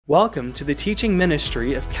Welcome to the teaching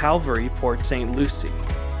ministry of Calvary Port St. Lucie.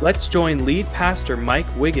 Let's join lead pastor Mike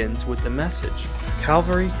Wiggins with the message,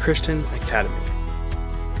 Calvary Christian Academy.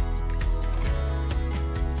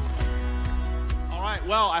 All right,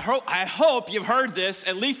 well, I hope you've heard this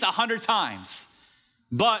at least 100 times.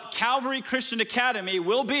 But Calvary Christian Academy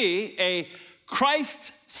will be a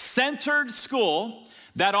Christ-centered school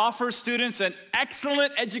that offers students an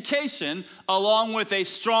excellent education along with a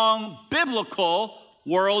strong biblical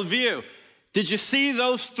worldview. Did you see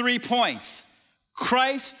those 3 points?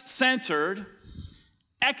 Christ-centered,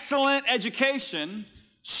 excellent education,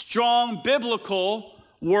 strong biblical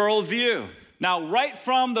worldview. Now, right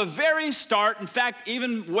from the very start, in fact,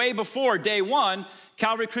 even way before day one,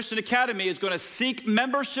 Calvary Christian Academy is going to seek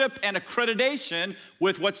membership and accreditation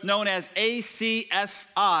with what's known as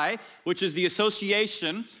ACSI, which is the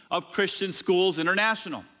Association of Christian Schools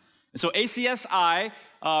International. And so ACSI,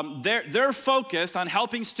 they're focused on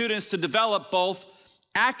helping students to develop both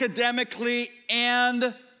academically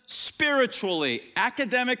and spiritually.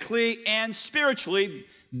 Academically and spiritually,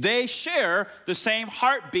 they share the same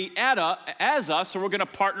heartbeat as us, so we're going to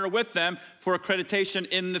partner with them for accreditation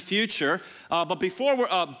in the future. But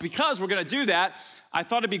because we're going to do that, I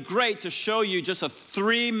thought it'd be great to show you just a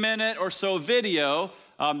 3-minute or so video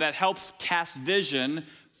that helps cast vision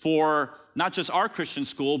for not just our Christian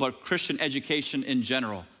school, but Christian education in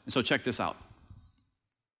general. And so check this out.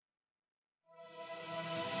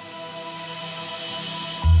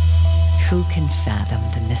 Who can fathom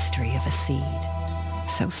the mystery of a seed,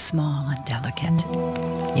 so small and delicate,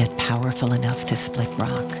 yet powerful enough to split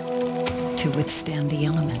rock, to withstand the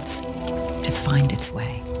elements, to find its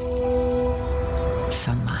way?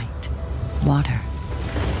 Sunlight, water,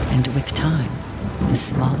 and with time, the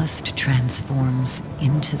smallest transforms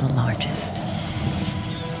into the largest.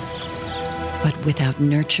 But without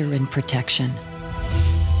nurture and protection,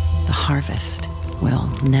 the harvest will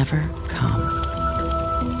never come.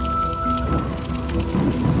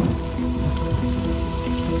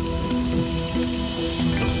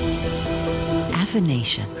 As a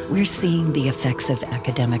nation, we're seeing the effects of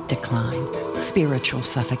academic decline, spiritual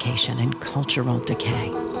suffocation, and cultural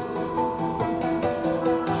decay.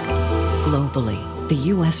 Globally, the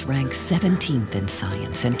U.S. ranks 17th in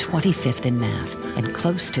science and 25th in math, and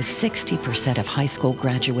close to 60% of high school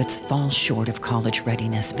graduates fall short of college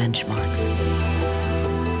readiness benchmarks.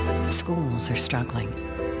 Schools are struggling.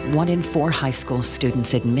 1 in 4 high school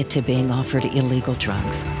students admit to being offered illegal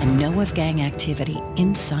drugs and know of gang activity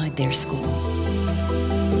inside their school.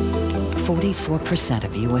 44%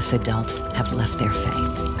 of U.S. adults have left their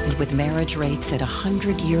faith. And with marriage rates at a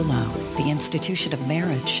 100-year low, the institution of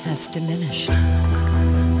marriage has diminished.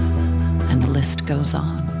 And the list goes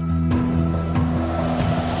on.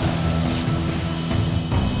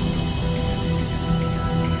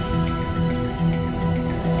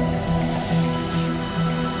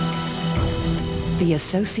 The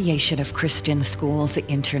Association of Christian Schools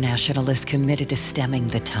International is committed to stemming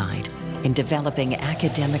the tide in developing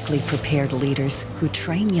academically prepared leaders who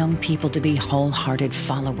train young people to be wholehearted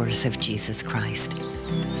followers of Jesus Christ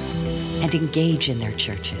and engage in their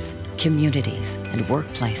churches, communities, and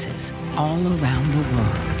workplaces all around the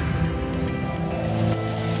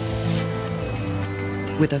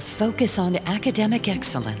world. With a focus on academic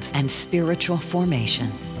excellence and spiritual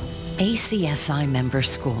formation, ACSI member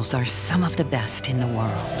schools are some of the best in the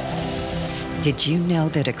world. Did you know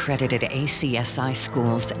that accredited ACSI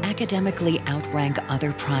schools academically outrank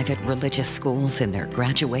other private religious schools in their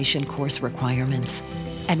graduation course requirements?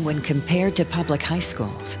 And when compared to public high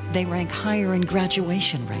schools, they rank higher in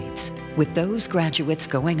graduation rates, with those graduates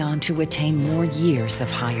going on to attain more years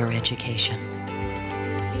of higher education.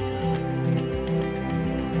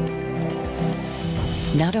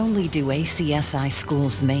 Not only do ACSI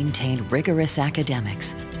schools maintain rigorous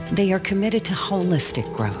academics, they are committed to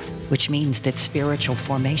holistic growth, which means that spiritual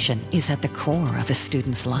formation is at the core of a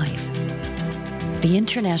student's life. The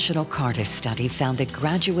International Cardis study found that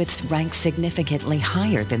graduates rank significantly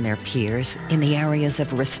higher than their peers in the areas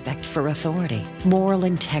of respect for authority, moral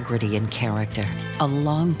integrity and character, a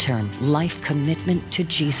long-term life commitment to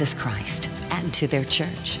Jesus Christ and to their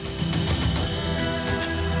church.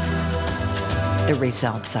 The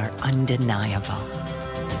results are undeniable.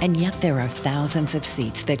 And yet there are thousands of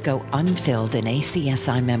seats that go unfilled in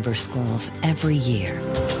ACSI member schools every year.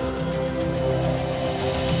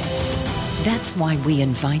 That's why we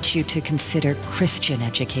invite you to consider Christian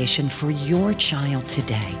education for your child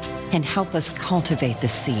today and help us cultivate the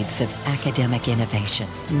seeds of academic innovation,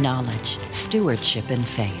 knowledge, stewardship, and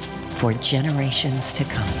faith for generations to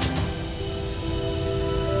come.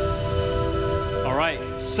 All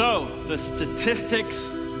right, so the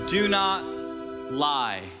statistics do not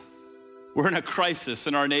lie. We're in a crisis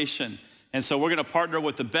in our nation. And so we're gonna partner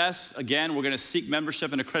with the best. Again, we're gonna seek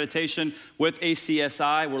membership and accreditation with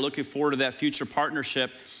ACSI. We're looking forward to that future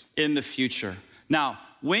partnership in the future. Now,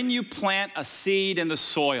 when you plant a seed in the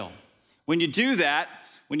soil, when you do that,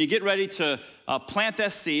 when you get ready to plant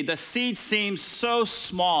that seed, the seed seems so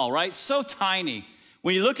small, right? So tiny.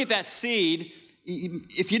 When you look at that seed,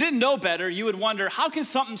 if you didn't know better, you would wonder, how can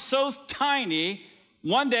something so tiny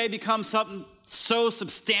one day become something so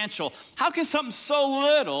substantial? How can something so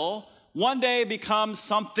little one day become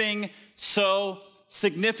something so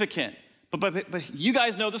significant? But you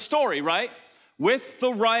guys know the story, right? With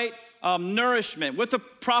the right nourishment, with the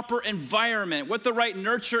proper environment, with the right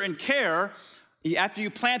nurture and care, after you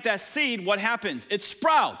plant that seed, what happens? It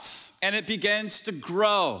sprouts and it begins to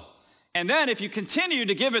grow. And then if you continue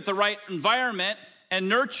to give it the right environment and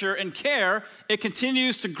nurture and care, it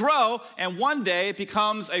continues to grow, and one day it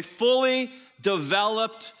becomes a fully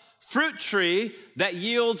developed fruit tree that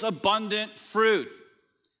yields abundant fruit.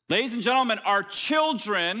 Ladies and gentlemen, our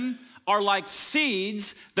children are like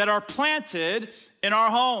seeds that are planted in our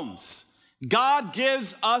homes. God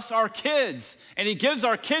gives us our kids, and he gives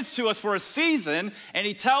our kids to us for a season, and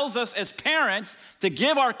he tells us as parents to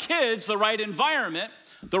give our kids the right environment,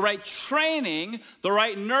 the right training, the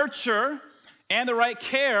right nurture, and the right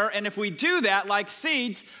care. And if we do that like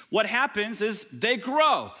seeds, what happens is they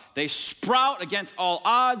grow. They sprout against all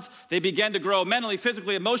odds. They begin to grow mentally,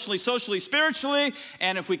 physically, emotionally, socially, spiritually.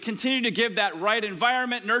 And if we continue to give that right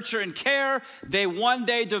environment, nurture, and care, they one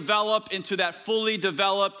day develop into that fully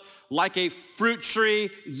developed, like a fruit tree,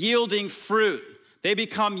 yielding fruit. They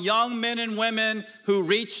become young men and women who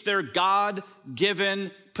reach their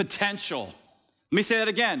God-given potential. Let me say that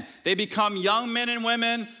again. They become young men and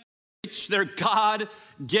women who reach their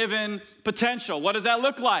God-given potential. What does that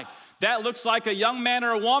look like? That looks like a young man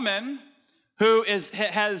or a woman who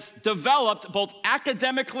has developed both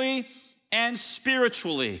academically and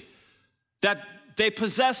spiritually, that they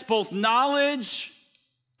possess both knowledge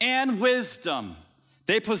and wisdom.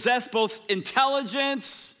 They possess both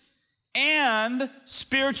intelligence and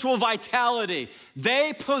spiritual vitality.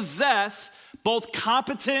 They possess both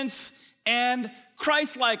competence and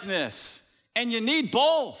Christ-likeness. And you need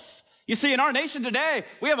both. You see, in our nation today,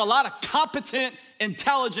 we have a lot of competent,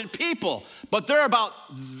 intelligent people, but they're about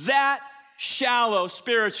that shallow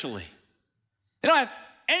spiritually. They don't have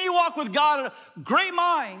any walk with God, great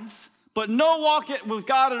minds, but no walk with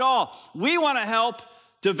God at all. We want to help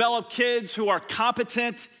develop kids who are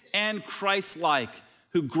competent and Christ-like,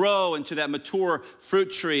 who grow into that mature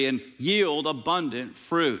fruit tree and yield abundant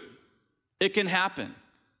fruit. It can happen.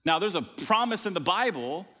 Now, there's a promise in the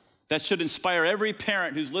Bible that should inspire every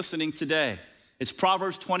parent who's listening today. It's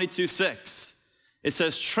Proverbs 22:6. It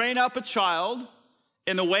says, train up a child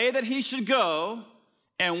in the way that he should go,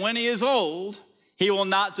 and when he is old, he will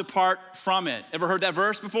not depart from it. Ever heard that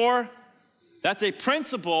verse before? That's a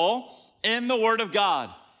principle in the Word of God.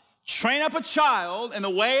 Train up a child in the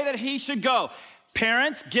way that he should go.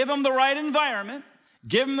 Parents, give him the right environment,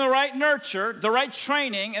 give him the right nurture, the right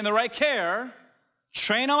training, and the right care.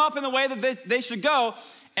 Train them up in the way that they should go,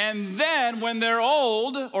 and then when they're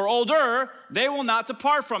old or older, they will not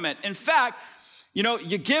depart from it. In fact,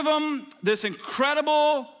 you give them this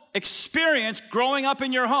incredible experience growing up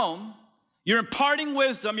in your home. You're imparting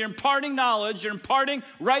wisdom, you're imparting knowledge, you're imparting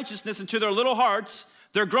righteousness into their little hearts.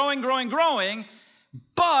 They're growing,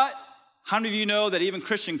 but how many of you know that even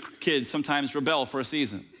Christian kids sometimes rebel for a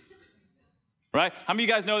season? Right? How many of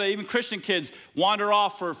you guys know that even Christian kids wander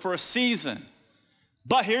off for a season?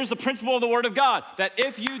 But here's the principle of the Word of God, that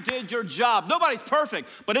if you did your job, nobody's perfect,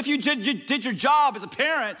 but if you did your job as a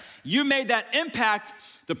parent, you made that impact.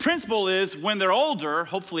 The principle is when they're older,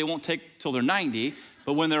 hopefully it won't take till they're 90,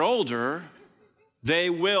 but when they're older, they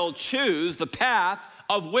will choose the path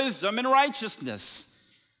of wisdom and righteousness.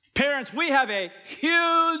 Parents, we have a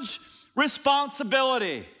huge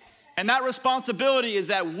responsibility. And that responsibility is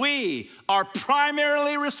that we are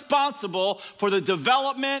primarily responsible for the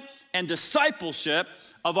development and discipleship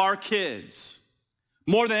of our kids.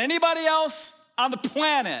 More than anybody else on the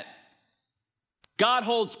planet, God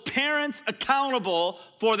holds parents accountable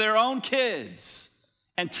for their own kids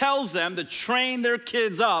and tells them to train their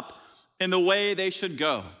kids up in the way they should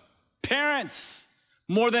go. Parents,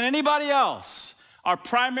 more than anybody else, are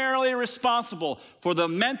primarily responsible for the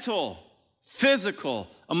mental, physical,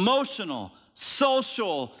 emotional,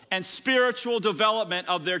 social, and spiritual development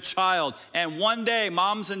of their child. And one day,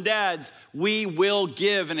 moms and dads, we will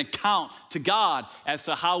give an account to God as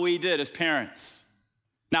to how we did as parents.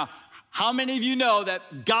 Now, how many of you know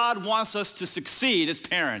that God wants us to succeed as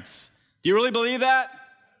parents? Do you really believe that?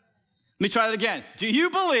 Let me try that again. Do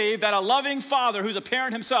you believe that a loving father who's a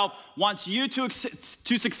parent himself wants you to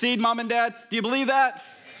succeed, mom and dad? Do you believe that?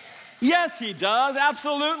 Yes, he does,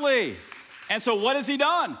 absolutely. And so what has he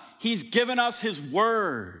done? He's given us his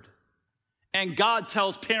word. And God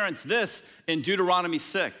tells parents this in Deuteronomy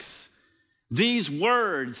 6. These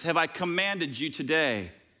words have I commanded you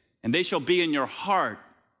today, and they shall be in your heart,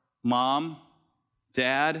 mom,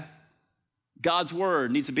 dad. God's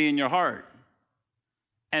word needs to be in your heart.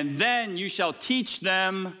 And then you shall teach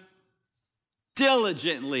them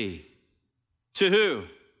diligently. To who?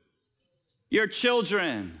 Your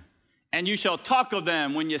children. And you shall talk of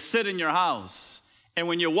them when you sit in your house, and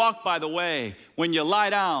when you walk by the way, when you lie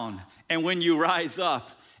down, and when you rise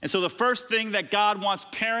up. And so the first thing that God wants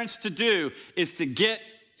parents to do is to get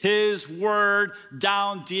his word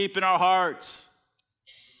down deep in our hearts.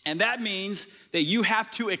 And that means that you have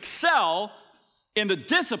to excel in the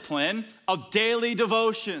discipline of daily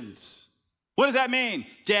devotions. What does that mean,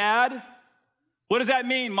 Dad? What does that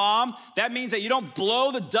mean, Mom? That means that you don't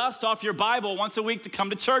blow the dust off your Bible once a week to come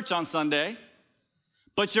to church on Sunday,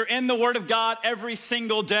 but you're in the Word of God every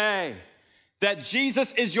single day. That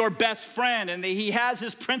Jesus is your best friend and that he has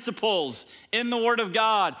his principles in the Word of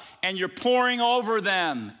God, and you're poring over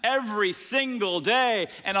them every single day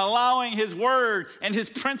and allowing his word and his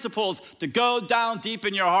principles to go down deep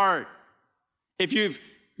in your heart. If you've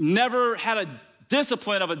never had a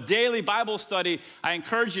discipline of a daily Bible study, I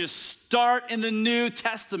encourage you to start in the New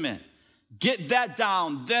Testament. Get that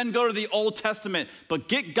down, then go to the Old Testament, but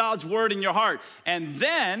get God's word in your heart. And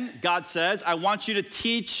then God says, I want you to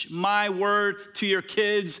teach my word to your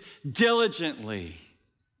kids diligently.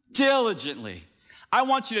 Diligently. I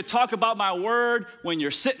want you to talk about my word when you're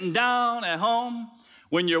sitting down at home,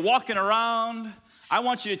 when you're walking around. I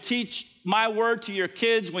want you to teach my word to your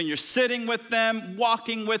kids when you're sitting with them,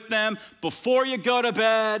 walking with them, before you go to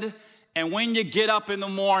bed, and when you get up in the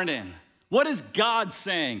morning. What is God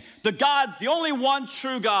saying? The only one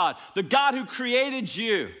true God, the God who created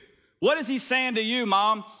you. What is he saying to you,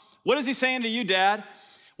 Mom? What is he saying to you, Dad?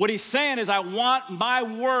 What he's saying is, I want my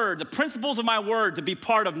word, the principles of my word, to be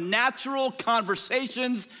part of natural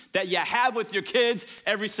conversations that you have with your kids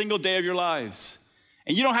every single day of your lives.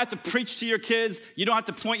 And you don't have to preach to your kids. You don't have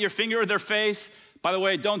to point your finger at their face. By the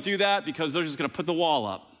way, don't do that because they're just going to put the wall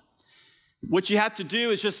up. What you have to do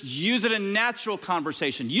is just use it in natural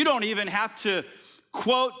conversation. You don't even have to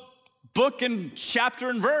quote book and chapter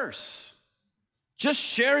and verse. Just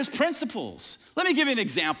share his principles. Let me give you an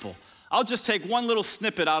example. I'll just take one little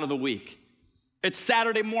snippet out of the week. It's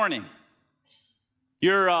Saturday morning.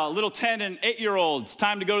 Your little 10 and 8-year-old, it's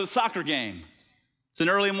time to go to the soccer game. It's an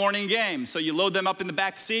early morning game, so you load them up in the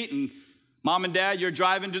back seat, and Mom and Dad, you're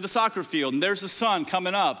driving to the soccer field, and there's the sun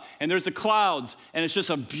coming up, and there's the clouds, and it's just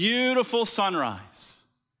a beautiful sunrise.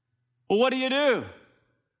 Well, what do?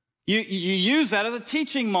 You use that as a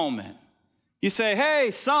teaching moment. You say, hey,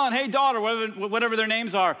 son, hey, daughter, whatever their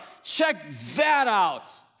names are, check that out.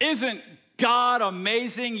 Isn't God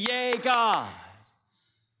amazing? Yay, God.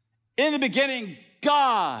 In the beginning,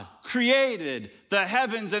 God created the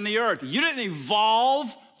heavens and the earth. You didn't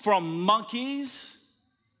evolve from monkeys.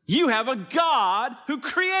 You have a God who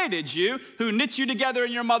created you, who knit you together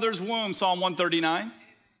in your mother's womb, Psalm 139.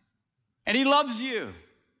 And he loves you.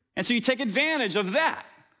 And so you take advantage of that.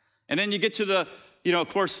 And then you get to the, of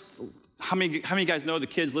course, how many of you guys know the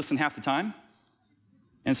kids listen half the time?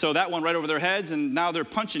 And so that went right over their heads, and now they're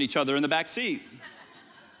punching each other in the back seat.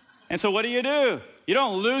 And so what do? You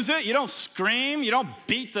don't lose it. You don't scream. You don't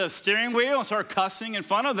beat the steering wheel and start cussing in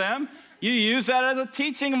front of them. You use that as a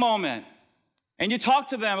teaching moment. And you talk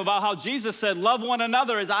to them about how Jesus said, love one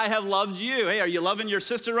another as I have loved you. Hey, are you loving your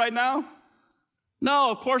sister right now?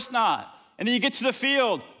 No, of course not. And then you get to the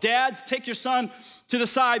field. Dads, take your son to the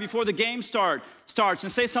side before the game starts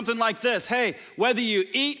and say something like this. Hey, whether you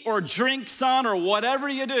eat or drink, son, or whatever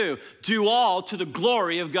you do all to the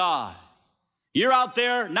glory of God. You're out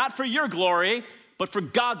there not for your glory, but for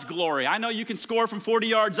God's glory. I know you can score from 40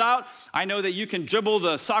 yards out. I know that you can dribble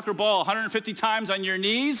the soccer ball 150 times on your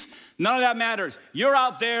knees. None of that matters. You're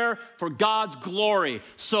out there for God's glory.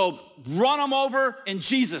 So run them over in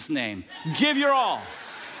Jesus' name. Give your all.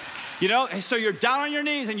 So you're down on your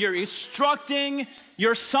knees and you're instructing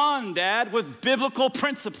your son, Dad, with biblical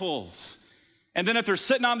principles. And then if they're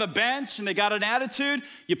sitting on the bench and they got an attitude,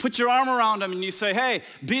 you put your arm around them and you say, hey,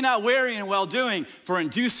 be not weary in well-doing, for in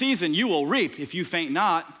due season you will reap if you faint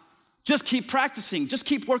not. Just keep practicing. Just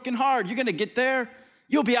keep working hard. You're going to get there.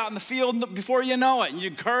 You'll be out in the field before you know it, and you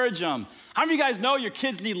encourage them. How many of you guys know your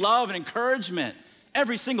kids need love and encouragement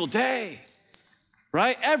every single day,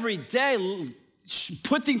 right? Every day.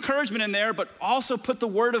 Put the encouragement in there, but also put the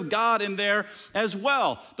word of God in there as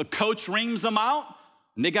well. The coach reams them out,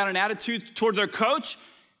 and they got an attitude toward their coach.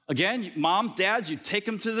 Again, moms, dads, you take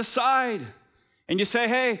them to the side, and you say,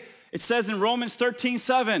 hey, it says in Romans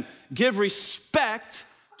 13:7, give respect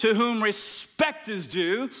to whom respect is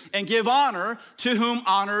due, and give honor to whom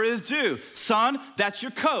honor is due. Son, that's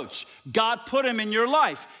your coach. God put him in your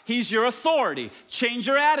life. He's your authority. Change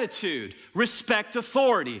your attitude. Respect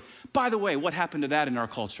authority. By the way, what happened to that in our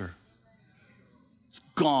culture? It's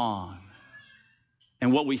gone.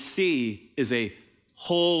 And what we see is a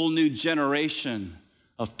whole new generation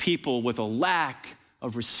of people with a lack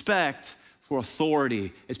of respect for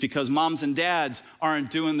authority. It's because moms and dads aren't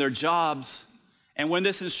doing their jobs. And when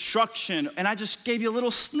this instruction, and I just gave you a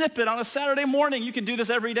little snippet on a Saturday morning, you can do this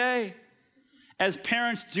every day. As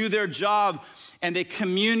parents do their job and they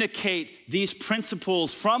communicate these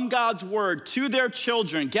principles from God's word to their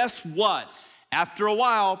children, guess what? After a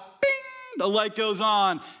while, bing, the light goes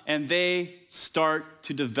on and they start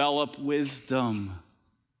to develop wisdom.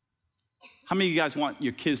 How many of you guys want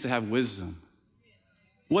your kids to have wisdom?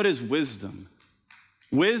 What is wisdom?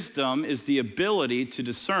 Wisdom is the ability to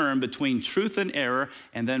discern between truth and error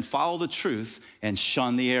and then follow the truth and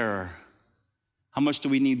shun the error. How much do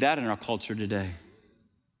we need that in our culture today?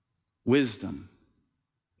 Wisdom.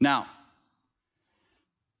 Now,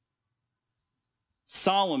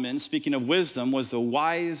 Solomon, speaking of wisdom, was the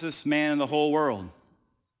wisest man in the whole world.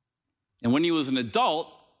 And when he was an adult,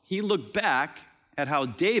 he looked back at how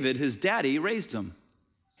David, his daddy, raised him.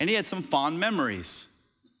 And he had some fond memories.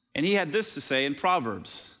 And he had this to say in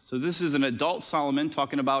Proverbs. So this is an adult Solomon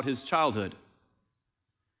talking about his childhood.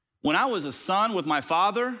 When I was a son with my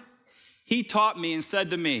father, he taught me and said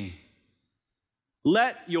to me,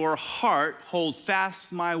 let your heart hold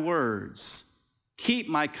fast my words. Keep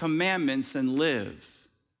my commandments and live.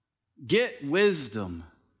 Get wisdom.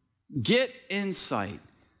 Get insight.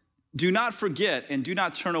 Do not forget and do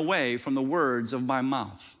not turn away from the words of my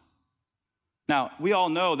mouth. Now, we all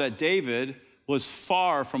know that David was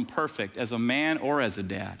far from perfect as a man or as a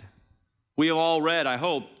dad. We have all read, I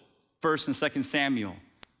hope, 1st and 2nd Samuel.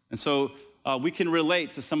 And so we can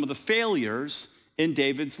relate to some of the failures in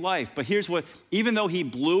David's life. But here's what, even though he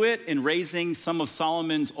blew it in raising some of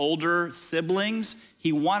Solomon's older siblings,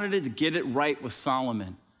 he wanted to get it right with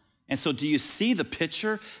Solomon. And so do you see the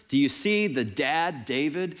picture? Do you see the dad,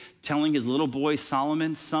 David, telling his little boy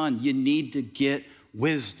Solomon, son, you need to get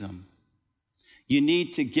wisdom. You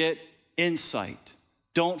need to get insight.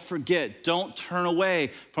 Don't forget, don't turn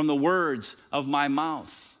away from the words of my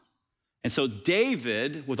mouth. And so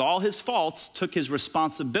David, with all his faults, took his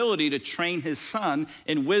responsibility to train his son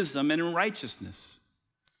in wisdom and in righteousness.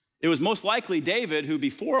 It was most likely David who,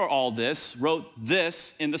 before all this, wrote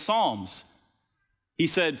this in the Psalms. He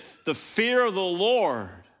said, the fear of the Lord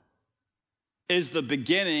is the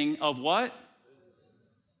beginning of what?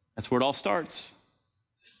 That's where it all starts.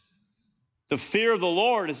 The fear of the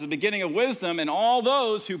Lord is the beginning of wisdom, and all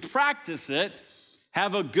those who practice it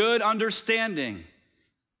have a good understanding.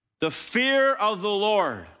 The fear of the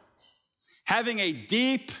Lord, having a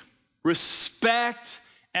deep respect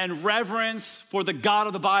and reverence for the God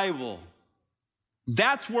of the Bible.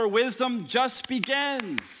 That's where wisdom just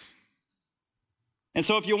begins. And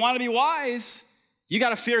so if you want to be wise, you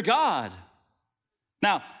got to fear God.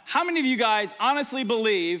 Now, how many of you guys honestly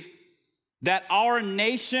believe that our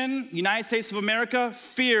nation, United States of America,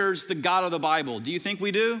 fears the God of the Bible? Do you think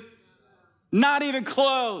we do? Not even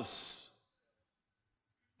close.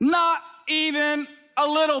 Not even a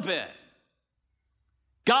little bit.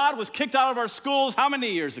 God was kicked out of our schools how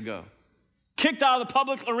many years ago? Kicked out of the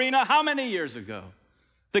public arena how many years ago?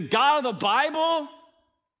 The God of the Bible,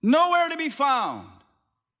 nowhere to be found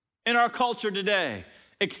in our culture today,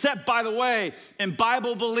 except, by the way, in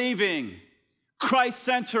Bible-believing,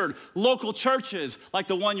 Christ-centered local churches like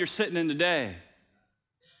the one you're sitting in today.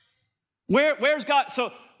 Where's God?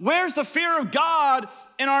 So where's the fear of God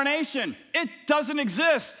in our nation? It doesn't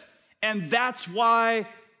exist. And that's why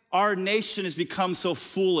our nation has become so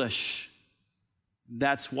foolish.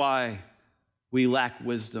 That's why we lack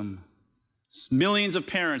wisdom. Millions of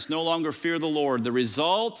parents no longer fear the Lord. The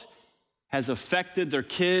result has affected their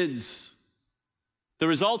kids. The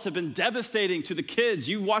results have been devastating to the kids.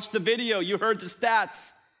 You watched the video, you heard the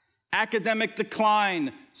stats. Academic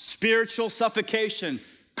decline, spiritual suffocation,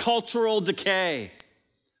 cultural decay.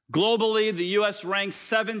 Globally, the U.S. ranks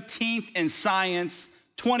 17th in science,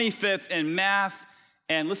 25th in math,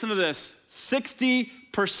 and listen to this,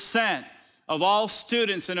 60% of all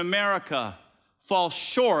students in America fall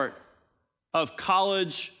short of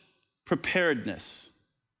college preparedness.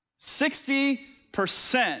 60%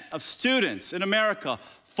 of students in America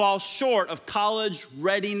fall short of college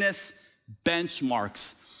readiness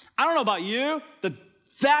benchmarks. I don't know about you,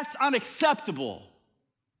 that's unacceptable.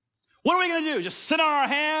 What are we gonna do? Just sit on our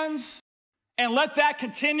hands and let that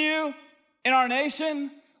continue in our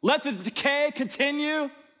nation? Let the decay continue?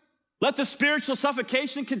 Let the spiritual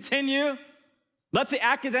suffocation continue? Let the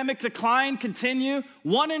academic decline continue?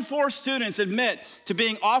 1 in 4 students admit to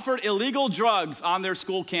being offered illegal drugs on their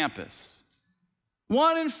school campus.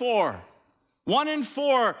 1 in 4. 1 in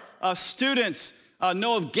 4 students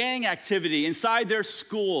know of gang activity inside their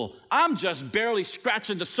school. I'm just barely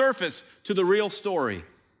scratching the surface to the real story.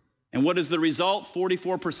 And what is the result?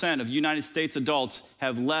 44% of United States adults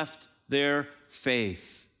have left their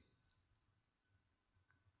faith.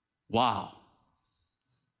 Wow.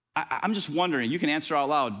 I'm just wondering, you can answer out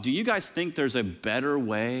loud, do you guys think there's a better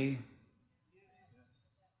way?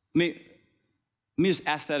 Let me just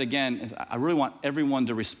ask that again. I really want everyone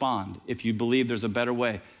to respond if you believe there's a better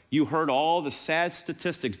way. You heard all the sad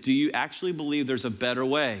statistics. Do you actually believe there's a better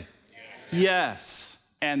way? Yes.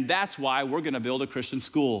 And that's why we're going to build a Christian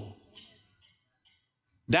school.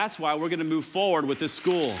 That's why we're going to move forward with this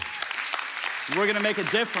school. We're going to make a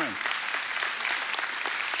difference.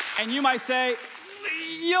 And you might say,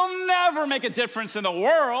 you'll never make a difference in the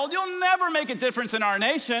world. You'll never make a difference in our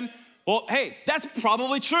nation. Well, hey, that's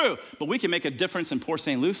probably true, but we can make a difference in Port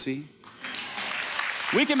St. Lucie.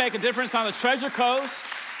 We can make a difference on the Treasure Coast.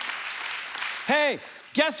 Hey,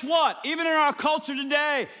 guess what? Even in our culture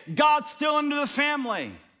today, God's still into the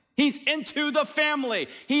family. He's into the family.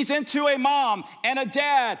 He's into a mom and a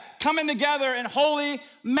dad coming together in holy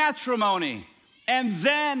matrimony and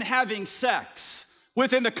then having sex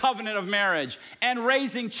within the covenant of marriage and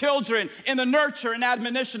raising children in the nurture and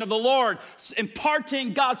admonition of the Lord,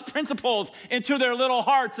 imparting God's principles into their little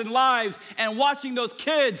hearts and lives and watching those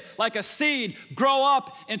kids like a seed grow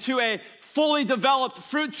up into a fully developed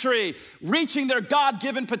fruit tree, reaching their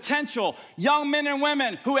God-given potential. Young men and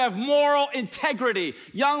women who have moral integrity,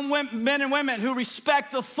 young men and women who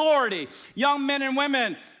respect authority, young men and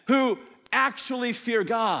women who actually fear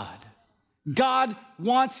God. God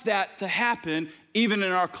wants that to happen even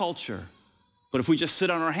in our culture. But if we just sit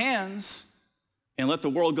on our hands and let the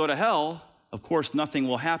world go to hell, of course, nothing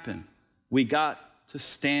will happen. We got to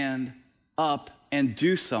stand up and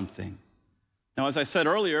do something. Now, as I said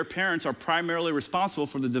earlier, parents are primarily responsible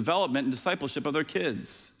for the development and discipleship of their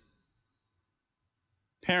kids.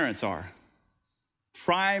 Parents are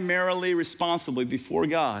primarily responsible before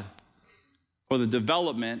God for the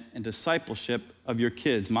development and discipleship of your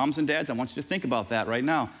kids. Moms and dads, I want you to think about that right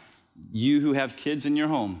now. You who have kids in your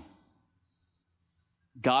home,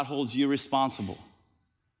 God holds you responsible.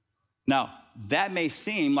 Now, that may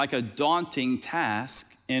seem like a daunting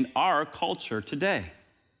task in our culture today,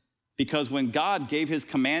 because when God gave his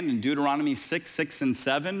command in Deuteronomy 6, 6, and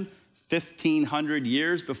 7, 1,500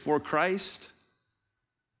 years before Christ,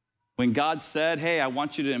 when God said, hey, I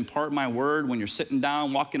want you to impart my word when you're sitting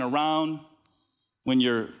down, walking around,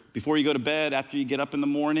 before you go to bed, after you get up in the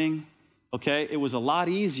morning, okay, it was a lot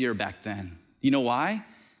easier back then. You know why?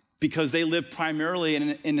 Because they lived primarily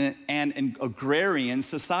in an agrarian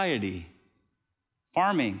society,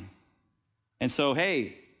 farming. And so,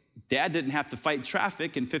 hey, Dad didn't have to fight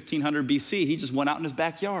traffic in 1500 BC. He just went out in his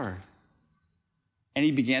backyard and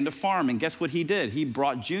he began to farm. And guess what he did? He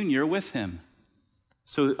brought Junior with him.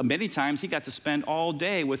 So many times he got to spend all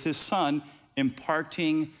day with his son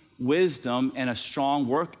imparting wisdom and a strong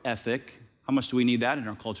work ethic. How much do we need that in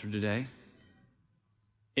our culture today?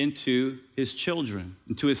 Into his children,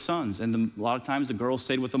 into his sons. And a lot of times the girl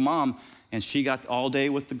stayed with the mom and she got all day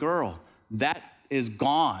with the girl. That is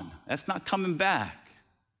gone. That's not coming back.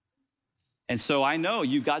 And so I know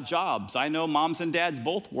you got jobs. I know moms and dads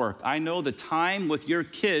both work. I know the time with your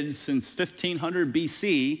kids since 1500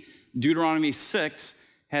 BC, Deuteronomy 6,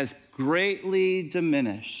 has greatly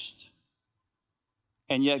diminished.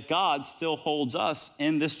 And yet God still holds us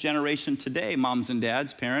in this generation today, moms and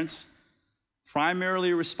dads, parents,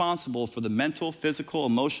 primarily responsible for the mental, physical,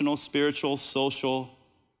 emotional, spiritual, social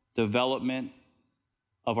development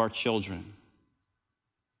of our children.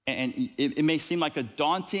 And it may seem like a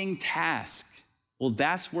daunting task. Well,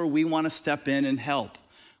 that's where we want to step in and help.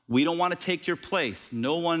 We don't want to take your place.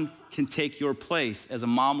 No one can take your place as a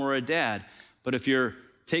mom or a dad. But if you're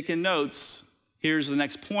taking notes, here's the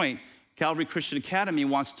next point. Calvary Christian Academy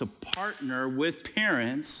wants to partner with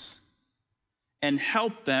parents and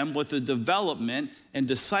help them with the development and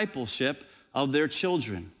discipleship of their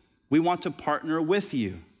children. We want to partner with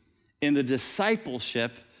you in the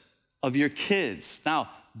discipleship of your kids. Now,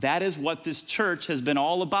 that is what this church has been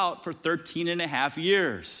all about for 13 and a half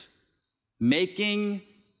years. making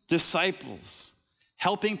disciples,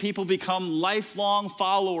 helping people become lifelong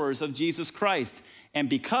followers of Jesus Christ. And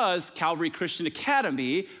because Calvary Christian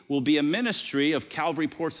Academy will be a ministry of Calvary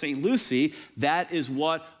Port St. Lucie, that is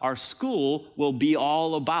what our school will be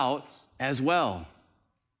all about as well.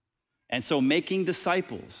 And so making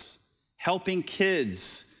disciples, helping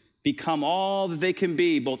kids become all that they can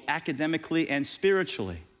be, both academically and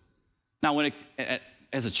spiritually. Now,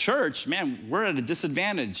 as a church, man, we're at a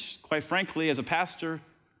disadvantage. Quite frankly, as a pastor,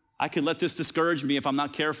 I could let this discourage me if I'm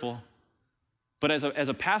not careful. But as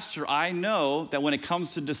a pastor, I know that when it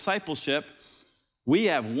comes to discipleship, we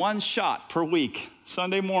have one shot per week,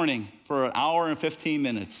 Sunday morning, for an hour and 15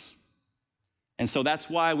 minutes. And so that's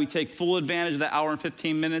why we take full advantage of that hour and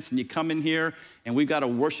 15 minutes, and you come in here, and we've got a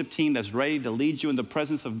worship team that's ready to lead you in the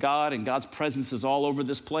presence of God, and God's presence is all over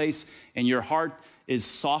this place, and your heart is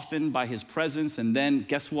softened by his presence. And then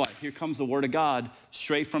guess what? Here comes the word of God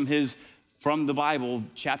straight from the Bible,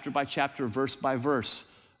 chapter by chapter, verse by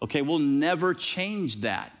verse. Okay, we'll never change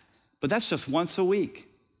that, but that's just once a week.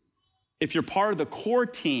 If you're part of the core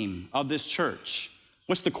team of this church,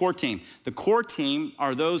 what's the core team? The core team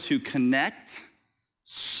are those who connect,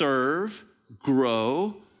 serve,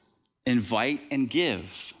 grow, invite, and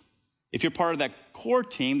give. If you're part of that core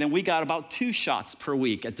team, then we got about 2 shots per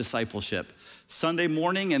week at discipleship. Sunday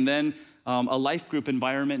morning and then a life group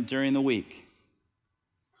environment during the week.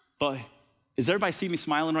 But does everybody see me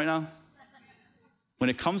smiling right now? When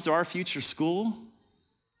it comes to our future school,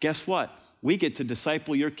 guess what? We get to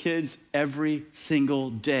disciple your kids every single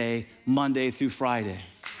day, Monday through Friday.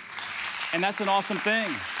 And that's an awesome thing.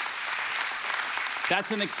 That's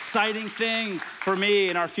an exciting thing for me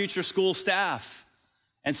and our future school staff.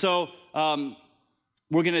 And so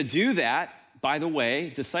we're gonna do that, by the way,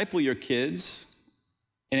 disciple your kids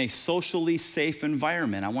in a socially safe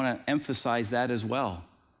environment. I wanna emphasize that as well.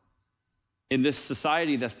 In this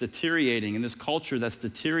society that's deteriorating, in this culture that's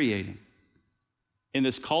deteriorating, in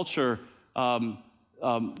this culture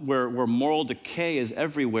where moral decay is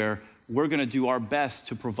everywhere, we're gonna do our best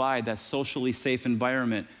to provide that socially safe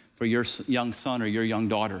environment for your young son or your young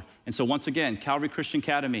daughter. And so once again, Calvary Christian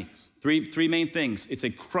Academy, three main things. It's a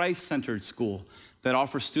Christ-centered school that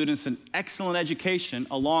offers students an excellent education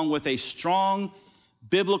along with a strong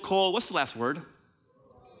biblical, what's the last word?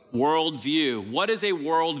 Worldview. What is a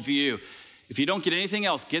worldview? If you don't get anything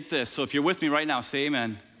else, get this. So if you're with me right now, say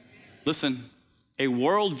amen. Listen, a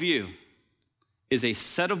worldview is a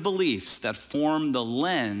set of beliefs that form the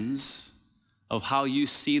lens of how you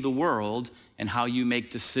see the world and how you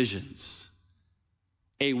make decisions.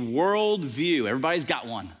 A worldview, everybody's got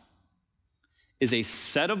one, is a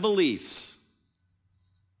set of beliefs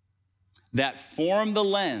that form the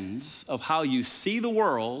lens of how you see the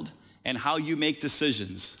world and how you make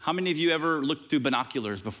decisions. How many of you ever looked through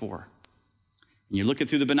binoculars before? And you're looking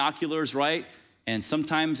through the binoculars, right? And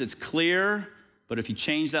sometimes it's clear, but if you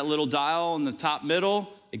change that little dial in the top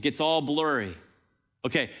middle, it gets all blurry.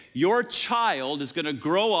 Okay, your child is gonna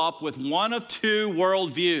grow up with one of 2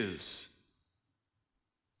 worldviews.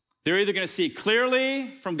 They're either gonna see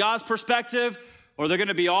clearly from God's perspective, or they're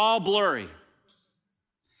gonna be all blurry.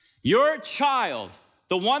 Your child,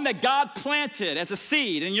 the one that God planted as a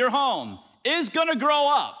seed in your home, is gonna grow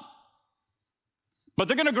up. But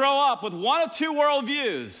they're gonna grow up with one of 2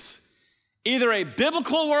 worldviews, either a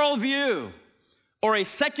biblical worldview or a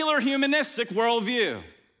secular humanistic worldview.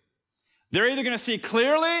 They're either gonna see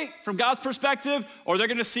clearly from God's perspective or they're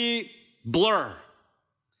gonna see blur.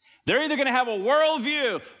 They're either gonna have a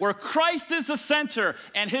worldview where Christ is the center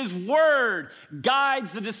and his word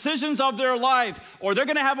guides the decisions of their life, or they're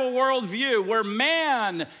gonna have a worldview where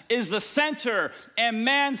man is the center and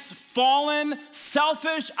man's fallen,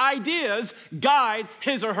 selfish ideas guide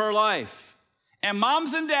his or her life. And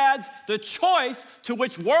moms and dads, the choice to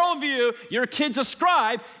which worldview your kids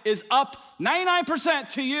ascribe is up 99%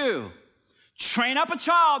 to you. Train up a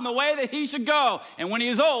child in the way that he should go, and when he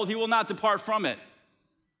is old, he will not depart from it.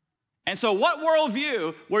 And so what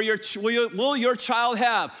worldview will your child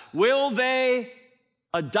have? Will they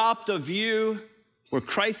adopt a view where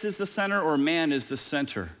Christ is the center or man is the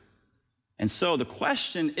center? And so the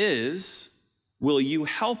question is, will you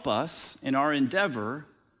help us in our endeavor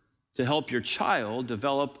to help your child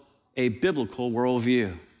develop a biblical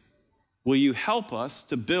worldview? Will you help us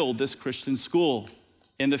to build this Christian school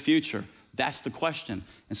in the future? That's the question.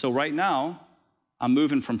 And so right now, I'm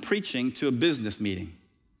moving from preaching to a business meeting.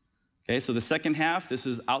 Okay, so the second half, this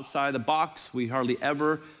is outside the box. We hardly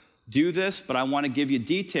ever do this, but I want to give you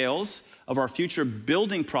details of our future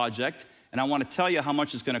building project, and I want to tell you how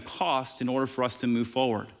much it's going to cost in order for us to move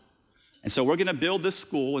forward. And so we're going to build this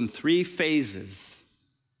school in 3 phases.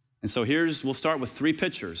 And so we'll start with 3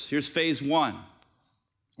 pictures. Here's phase 1.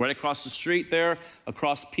 Right across the street there,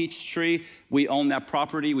 across Peachtree, we own that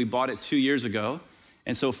property. We bought it 2 years ago.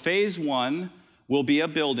 And so phase 1 will be a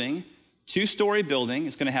building, 2-story building.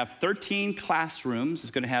 It's gonna have 13 classrooms.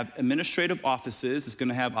 It's gonna have administrative offices. It's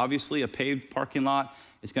gonna have, obviously, a paved parking lot.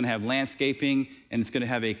 It's gonna have landscaping, and it's gonna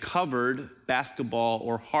have a covered basketball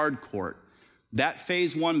or hard court. That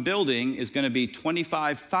phase 1 building is gonna be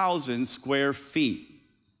 25,000 square feet.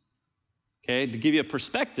 Okay, to give you a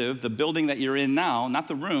perspective, the building that you're in now, not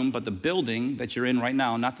the room, but the building that you're in right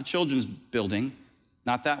now, not the children's building,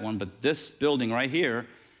 not that one, but this building right here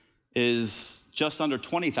is just under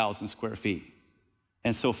 20,000 square feet.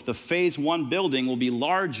 And so the phase 1 building will be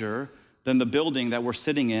larger than the building that we're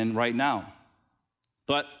sitting in right now.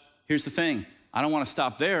 But here's the thing, I don't want to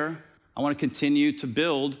stop there. I want to continue to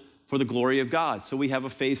build for the glory of God. So we have a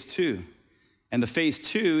phase 2. And the phase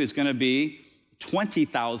 2 is going to be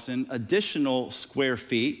 20,000 additional square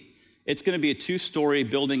feet. It's going to be a 2-story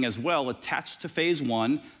building as well, attached to phase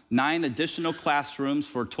 1, 9 additional classrooms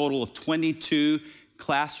for a total of 22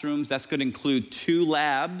 classrooms. That's going to include 2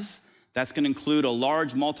 labs. That's going to include a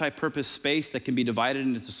large multi-purpose space that can be divided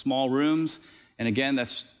into small rooms. And again,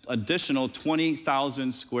 that's additional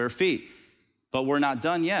 20,000 square feet. But we're not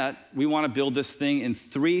done yet. We want to build this thing in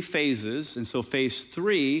 3 phases. And so phase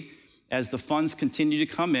 3, as the funds continue to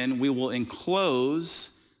come in, we will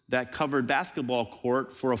enclose that covered basketball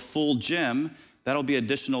court for a full gym. That'll be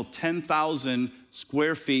additional 10,000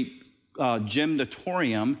 square feet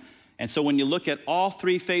gymnatorium. And so when you look at all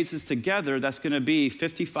 3 phases together, that's gonna be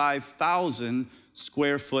 55,000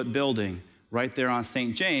 square foot building right there on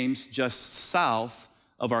St. James, just south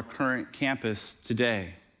of our current campus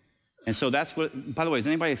today. And so that's what, by the way, is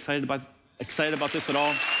anybody excited about this at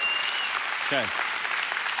all? Okay.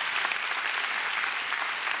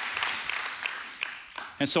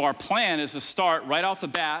 And so our plan is to start right off the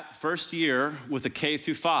bat, first year, with a K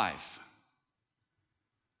through 5.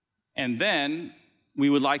 And then we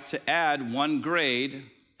would like to add 1 grade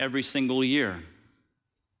every single year.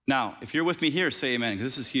 Now, if you're with me here, say amen,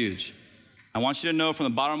 because this is huge. I want you to know from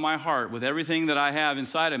the bottom of my heart, with everything that I have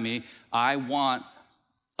inside of me, I want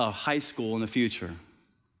a high school in the future.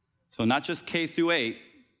 So not just K through 8,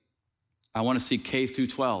 I want to see K through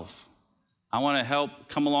 12. I want to help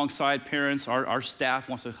come alongside parents. Our staff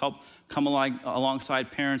wants to help come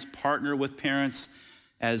alongside parents, partner with parents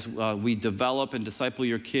as we develop and disciple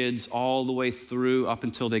your kids all the way through up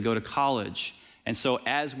until they go to college. And so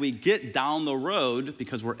as we get down the road,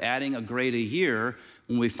 because we're adding a grade a year,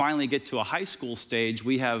 when we finally get to a high school stage,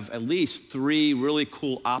 we have at least 3 really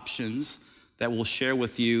cool options that we'll share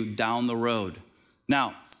with you down the road.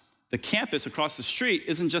 Now, the campus across the street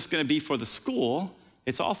isn't just going to be for the school.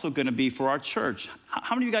 It's also going to be for our church.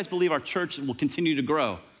 How many of you guys believe our church will continue to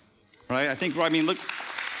grow? Right? I mean, look,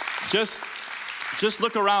 just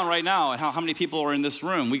look around right now at how many people are in this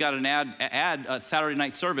room. We got an ad Saturday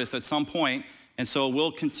night service at some point, and so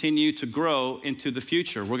we'll continue to grow into the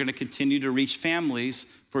future. We're going to continue to reach families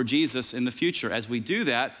for Jesus in the future. As we do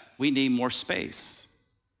that, we need more space.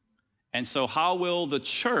 And so how will the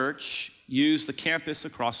church use the campus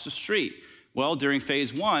across the street? Well, during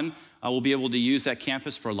phase 1, we'll be able to use that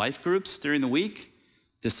campus for life groups during the week,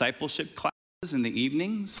 discipleship classes in the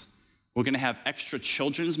evenings. We're gonna have extra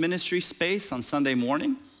children's ministry space on Sunday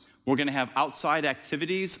morning. We're gonna have outside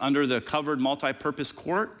activities under the covered multi-purpose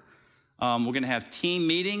court. We're gonna have team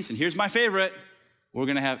meetings, and here's my favorite, we're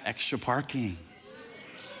gonna have extra parking.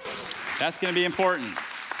 That's gonna be important.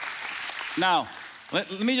 Now, let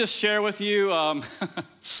me just share with you,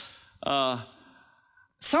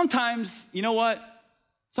 sometimes, you know what?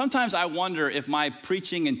 Sometimes I wonder if my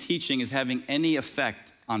preaching and teaching is having any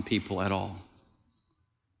effect on people at all.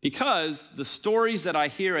 Because the stories that I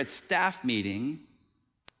hear at staff meeting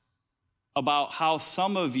about how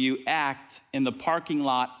some of you act in the parking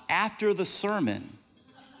lot after the sermon,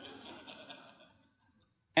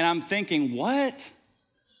 and I'm thinking, what?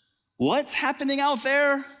 What's happening out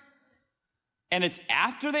there? And it's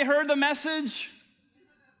after they heard the message?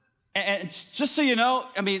 And just so you know,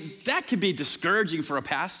 I mean, that could be discouraging for a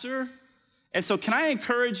pastor. And so can I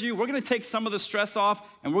encourage you, we're gonna take some of the stress off,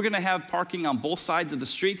 and we're gonna have parking on both sides of the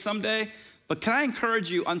street someday. But can I encourage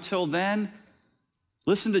you, until then,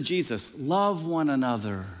 listen to Jesus. Love one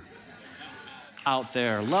another out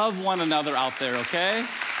there. Love one another out there, okay?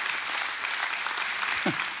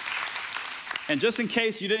 And just in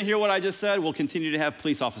case you didn't hear what I just said, we'll continue to have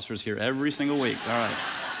police officers here every single week, all right?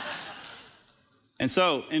 And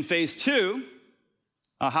so in phase 2,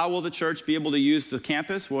 how will the church be able to use the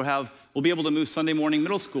campus? We'll be able to move Sunday morning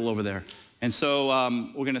middle school over there. And so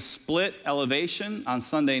we're going to split elevation on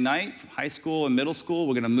Sunday night, high school and middle school.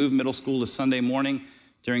 We're going to move middle school to Sunday morning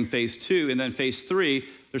during phase 2. And then phase 3,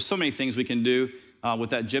 there's so many things we can do with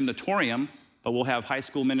that gymnatorium, but we'll have high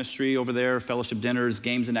school ministry over there, fellowship dinners,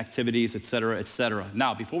 games and activities, et cetera, et cetera.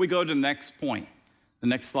 Now, before we go to the next point, the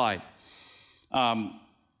next slide, I'm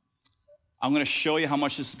going to show you how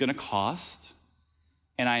much this is going to cost.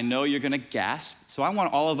 And I know you're going to gasp. So I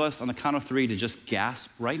want all of us on the count of 3 to just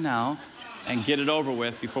gasp right now and get it over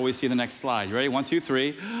with before we see the next slide. You ready? 1, 2,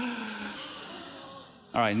 3.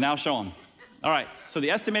 All right, now show them. All right, so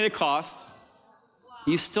the estimated cost,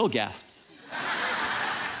 you still gasped.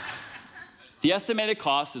 The estimated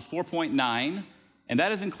cost is $4.9, and that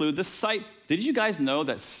does include the site. Did you guys know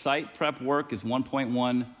that site prep work is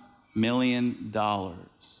 $1.1 million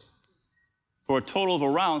for a total of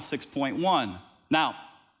around $6.1? Now,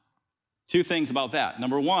 2 things about that.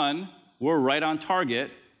 Number 1, we're right on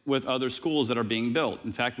target with other schools that are being built.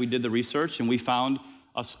 In fact, we did the research and we found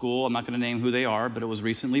a school, I'm not going to name who they are, but it was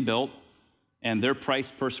recently built, and their price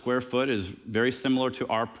per square foot is very similar to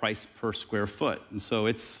our price per square foot. And so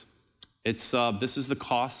this is the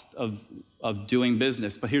cost of doing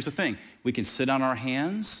business. But here's the thing, we can sit on our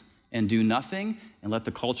hands and do nothing and let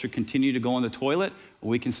the culture continue to go in the toilet, or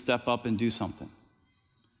we can step up and do something.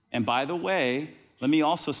 And by the way, let me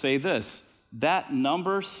also say this, that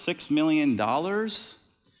number, $6 million,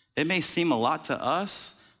 it may seem a lot to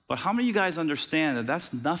us, but how many of you guys understand that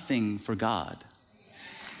that's nothing for God?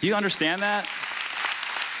 Do you understand that?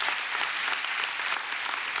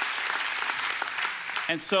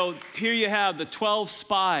 And so here you have the 12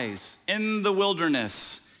 spies in the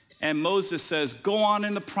wilderness, and Moses says, go on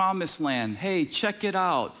in the promised land. Hey, check it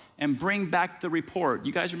out and bring back the report.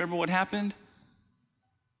 You guys remember what happened?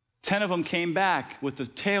 10 of them came back with the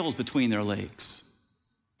tails between their legs.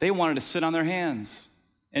 They wanted to sit on their hands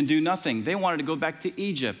and do nothing. They wanted to go back to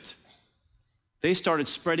Egypt. They started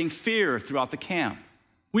spreading fear throughout the camp.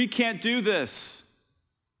 We can't do this.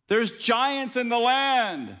 There's giants in the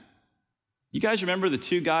land. You guys remember the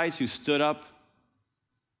 2 guys who stood up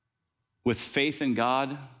with faith in God?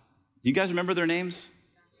 Do you guys remember their names?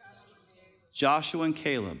 Joshua and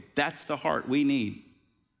Caleb. That's the heart we need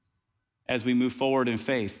as we move forward in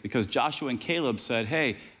faith, because Joshua and Caleb said,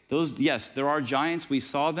 hey, yes, there are giants, we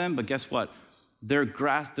saw them, but guess what? They're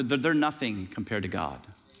nothing compared to God.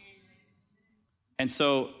 And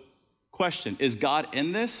so, question, is God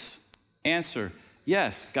in this? Answer,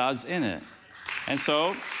 yes, God's in it. And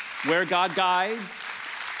so, where God guides,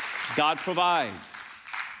 God provides.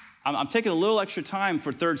 I'm taking a little extra time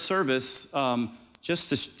for third service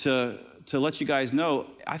just to let you guys know.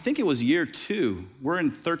 I think it was year 2. We're in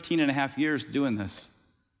 13 and a half years doing this.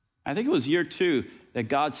 I think it was year 2 that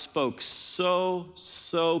God spoke so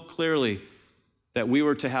clearly that we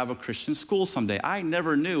were to have a Christian school someday. I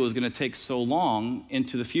never knew it was going to take so long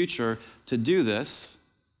into the future to do this.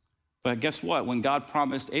 But guess what? When God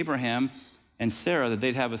promised Abraham and Sarah that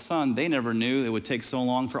they'd have a son, they never knew it would take so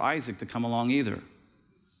long for Isaac to come along either.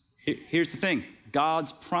 Here's the thing,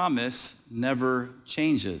 God's promise never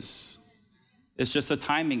changes. It's just a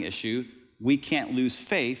timing issue. We can't lose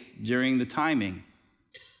faith during the timing.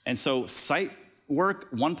 And so site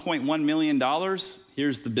work, $1.1 million.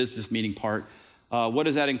 Here's the business meeting part. What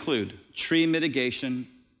does that include? Tree mitigation,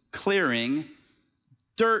 clearing,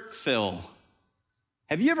 dirt fill.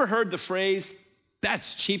 Have you ever heard the phrase,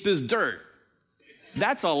 that's cheap as dirt?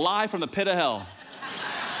 That's a lie from the pit of hell.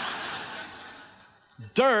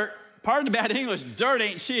 Dirt, pardon the bad English, dirt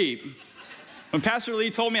ain't cheap. When Pastor Lee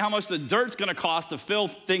told me how much the dirt's gonna cost to fill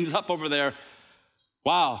things up over there,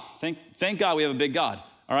 wow, thank God we have a big God,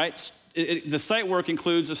 all right? The site work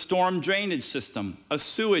includes a storm drainage system, a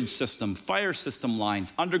sewage system, fire system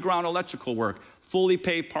lines, underground electrical work, fully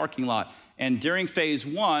paved parking lot. And during phase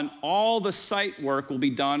 1, all the site work will be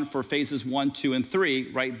done for phases 1, 2, and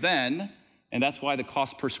 3 right then. And that's why the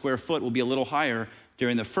cost per square foot will be a little higher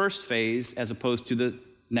during the first phase as opposed to the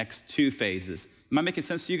next 2 phases. Am I making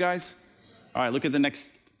sense to you guys? All right, look at the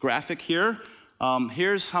next graphic here.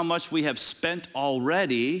 Here's how much we have spent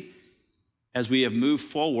already as we have moved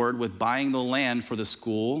forward with buying the land for the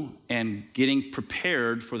school and getting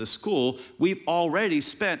prepared for the school. We've already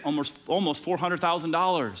spent almost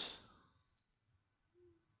 $400,000.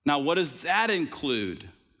 Now, what does that include?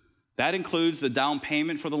 That includes the down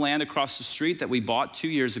payment for the land across the street that we bought 2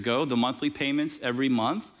 years ago, the monthly payments every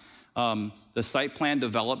month, the site plan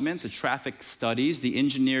development, the traffic studies, the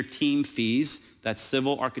engineer team fees, that's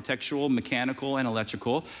civil, architectural, mechanical, and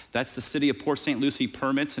electrical. That's the City of Port St. Lucie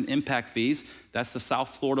permits and impact fees. That's the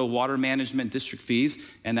South Florida Water Management District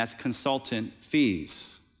fees, and that's consultant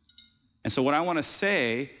fees. And so what I want to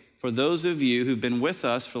say for those of you who've been with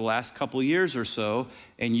us for the last couple years or so,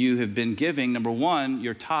 and you have been giving, number one,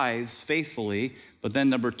 your tithes faithfully, but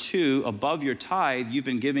then number two, above your tithe, you've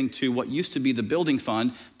been giving to what used to be the building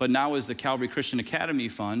fund, but now is the Calvary Christian Academy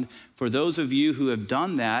Fund. For those of you who have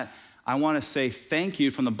done that, I want to say thank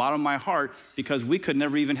you from the bottom of my heart, because we could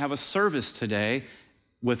never even have a service today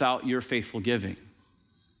without your faithful giving.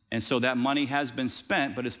 And so that money has been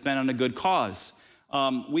spent, but it's been on a good cause.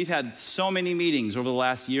 We've had so many meetings over the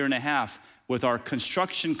last year and a half with our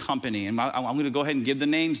construction company, and I'm going to go ahead and give the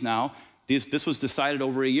names now. This was decided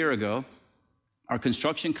over a year ago. Our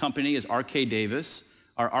construction company is R.K. Davis.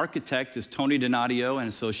 Our architect is Tony Donadio and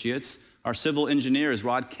Associates. Our civil engineer is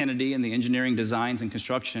Rod Kennedy and the engineering designs and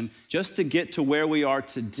construction. Just to get to where we are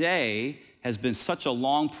today has been such a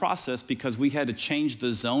long process because we had to change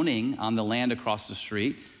the zoning on the land across the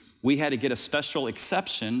street. We had to get a special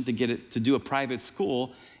exception to get it to do a private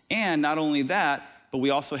school. And not only that, but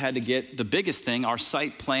we also had to get the biggest thing, our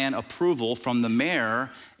site plan approval from the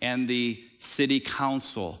mayor and the city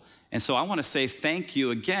council. And so I want to say thank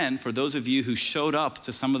you again for those of you who showed up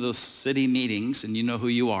to some of those city meetings, and you know who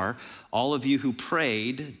you are, all of you who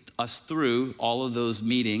prayed us through all of those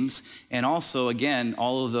meetings, and also, again,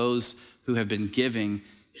 all of those who have been giving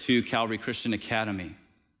to Calvary Christian Academy.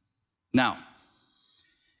 Now,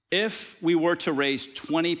 if we were to raise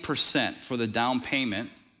 20% for the down payment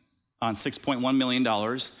on $6.1 million,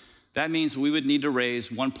 that means we would need to raise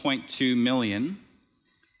 $1.2 million.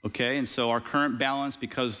 Okay, and so our current balance,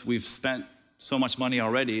 because we've spent so much money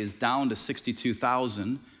already, is down to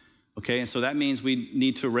 $62,000. Okay, and so that means we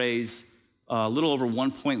need to raise a little over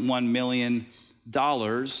 $1.1 million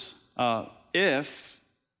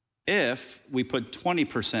if we put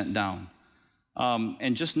 20% down.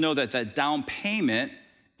 And just know that that down payment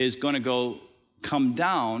is going to come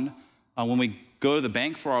down when we go to the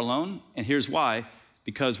bank for our loan. And here's why: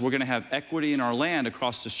 because we're going to have equity in our land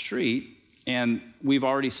across the street. And we've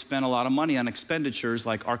already spent a lot of money on expenditures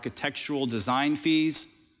like architectural design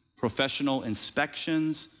fees, professional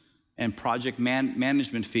inspections, and project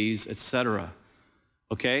management fees, etc.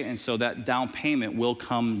 Okay, and so that down payment will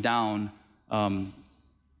come down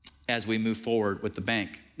as we move forward with the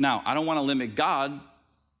bank. Now, I don't want to limit God,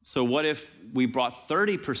 so what if we brought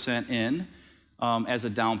 30% in as a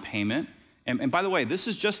down payment? And by the way, this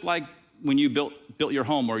is just like when you built your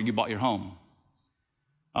home or you bought your home.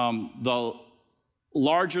 The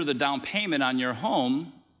larger the down payment on your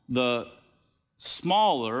home, the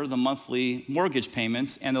smaller the monthly mortgage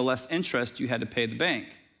payments and the less interest you had to pay the bank.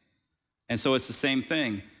 And so it's the same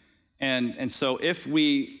thing. And so if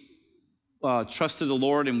we trusted the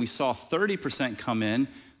Lord and we saw 30% come in,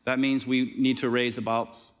 that means we need to raise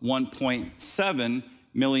about $1.7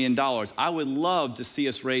 million. I would love to see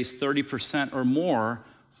us raise 30% or more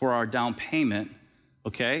for our down payment.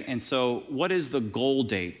 Okay, and so what is the goal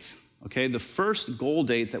date? Okay, the first goal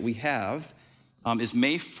date that we have is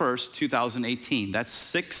May 1st, 2018. That's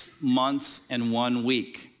 6 months and 1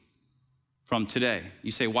 week from today. You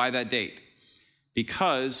say, why that date?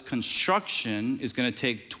 Because construction is going to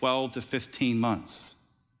take 12 to 15 months.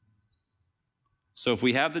 So if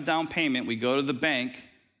we have the down payment, we go to the bank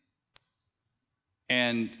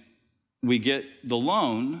and we get the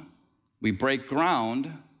loan, we break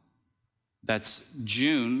ground. That's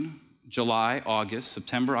June, July, August,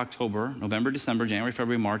 September, October, November, December, January,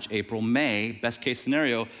 February, March, April, May. Best case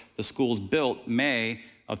scenario, the school's built May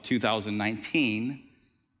of 2019.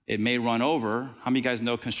 It may run over. How many of you guys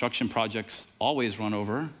know construction projects always run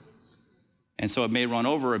over? And so it may run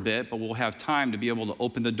over a bit, but we'll have time to be able to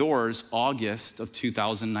open the doors August of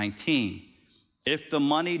 2019. If the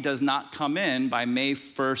money does not come in by May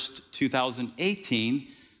 1st, 2018,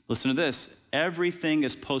 listen to this. Everything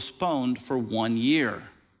is postponed for 1 year.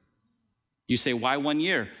 You say, why 1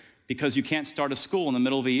 year? Because you can't start a school in the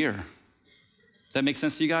middle of a year. Does that make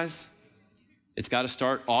sense to you guys? It's got to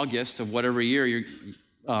start August of whatever year you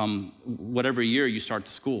start the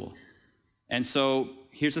school. And so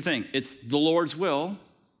here's the thing. It's the Lord's will,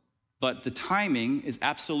 but the timing is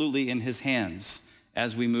absolutely in his hands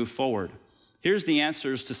as we move forward. Here's the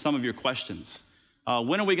answers to some of your questions.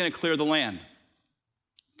 When are we going to clear the land?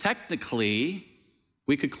 Technically,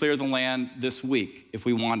 we could clear the land this week if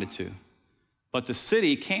we wanted to. But the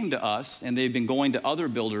city came to us, and they've been going to other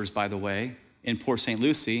builders, by the way, in Port St.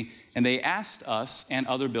 Lucie, and they asked us and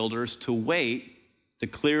other builders to wait to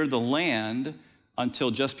clear the land until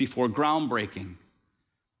just before groundbreaking.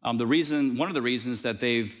 One of the reasons that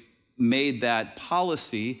they've made that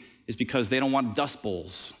policy is because they don't want dust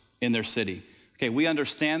bowls in their city. Okay, we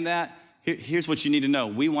understand that. Here's what you need to know.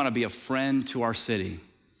 We want to be a friend to our city.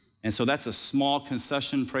 And so that's a small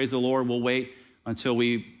concession. Praise the Lord, we'll wait. until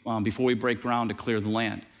before we break ground to clear the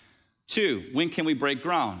land. 2, when can we break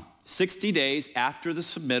ground? 60 days after the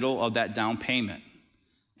submittal of that down payment.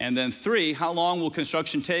 And then 3, how long will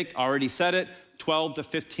construction take? Already said it, 12 to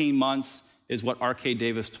 15 months is what R.K.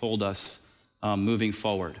 Davis told us moving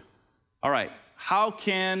forward. All right, how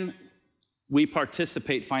can we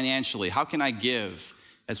participate financially? How can I give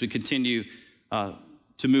as we continue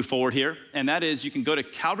to move forward here? And that is, you can go to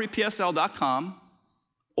calvarypsl.com,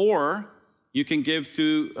 or you can give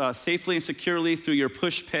through safely and securely through your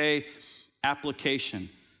PushPay application.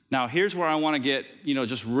 Now, here's where I want to get,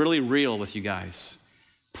 just really real with you guys.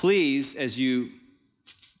 Please, as you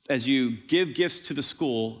give gifts to the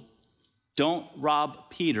school, don't rob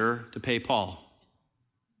Peter to pay Paul.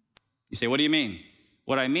 You say, what do you mean?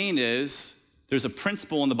 What I mean is, there's a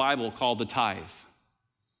principle in the Bible called the tithe.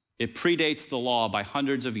 It predates the law by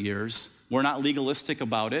hundreds of years. We're not legalistic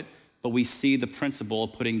about it, but we see the principle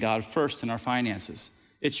of putting God first in our finances.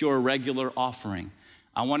 It's your regular offering.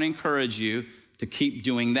 I want to encourage you to keep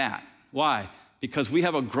doing that. Why? Because we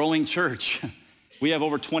have a growing church. We have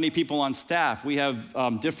over 20 people on staff. We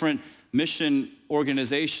have different mission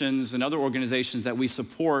organizations and other organizations that we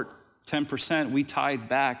support. 10% we tithe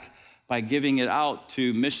back by giving it out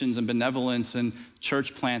to missions and benevolence and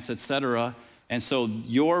church plants, etc. And so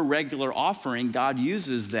your regular offering, God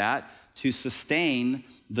uses that to sustain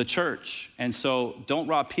the church. And so don't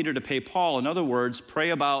rob Peter to pay Paul. In other words, pray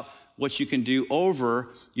about what you can do over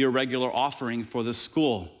your regular offering for the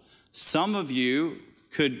school. Some of you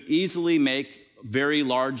could easily make very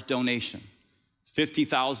large donation,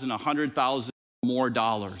 $50,000, $100,000 more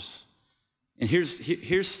dollars. And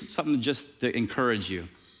here's something just to encourage you.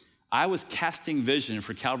 I was casting vision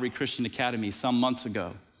for Calvary Christian Academy some months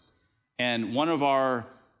ago. And one of our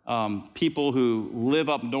people who live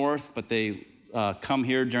up north, but they come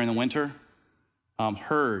here during the winter,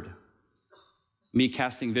 heard me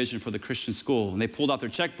casting vision for the Christian school. And they pulled out their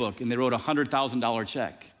checkbook and they wrote a $100,000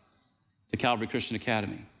 check to Calvary Christian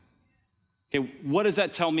Academy. Okay, what does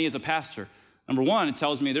that tell me as a pastor? Number one, it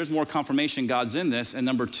tells me there's more confirmation God's in this. And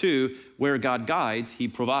number two, where God guides, he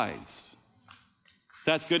provides.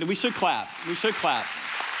 That's good. We should clap. We should clap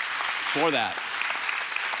for that.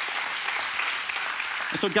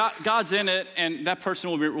 And so God's in it, and that person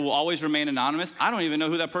will always remain anonymous. I don't even know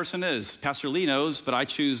who that person is. Pastor Lee knows, but I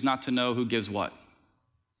choose not to know who gives what.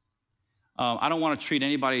 I don't want to treat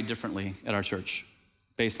anybody differently at our church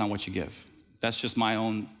based on what you give. That's just my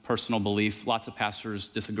own personal belief. Lots of pastors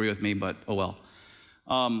disagree with me, but oh well.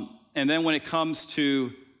 And then when it comes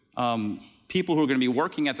to people who are going to be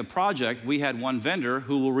working at the project, we had one vendor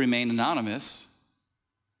who will remain anonymous.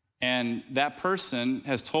 And that person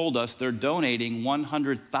has told us they're donating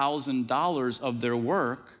 $100,000 of their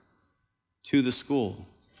work to the school.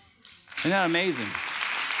 Isn't that amazing?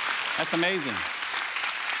 That's amazing.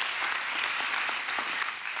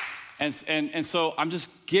 And so I'm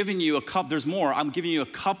just giving you a couple, there's more. I'm giving you a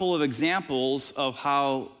couple of examples of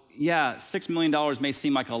how, yeah, $6 million may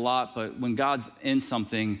seem like a lot, but when God's in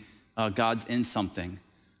something, God's in something.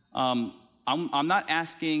 I'm not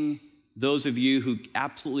asking those of you who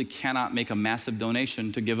absolutely cannot make a massive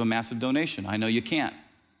donation to give a massive donation. I know you can't.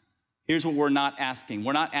 Here's what we're not asking.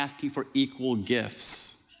 We're not asking for equal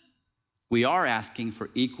gifts. We are asking for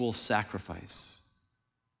equal sacrifice.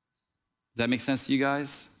 Does that make sense to you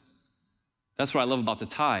guys? That's what I love about the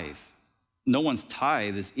tithe. No one's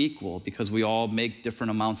tithe is equal because we all make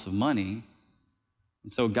different amounts of money.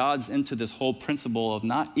 And so God's into this whole principle of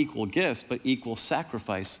not equal gifts, but equal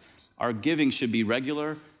sacrifice. Our giving should be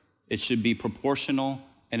regular, it should be proportional,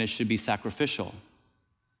 and it should be sacrificial.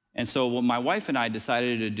 And so what my wife and I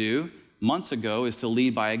decided to do months ago is to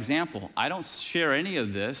lead by example. I don't share any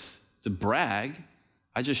of this to brag.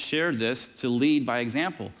 I just shared this to lead by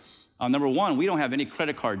example. Number one, we don't have any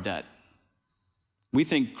credit card debt. We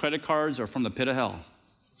think credit cards are from the pit of hell.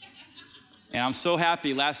 And I'm so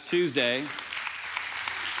happy last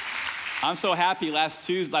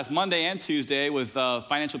Monday and Tuesday with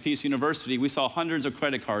Financial Peace University, we saw hundreds of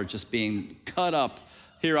credit cards just being cut up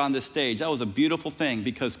here on this stage. That was a beautiful thing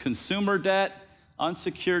because consumer debt,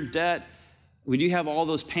 unsecured debt, we do have all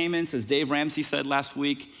those payments, as Dave Ramsey said last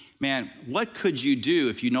week. Man, what could you do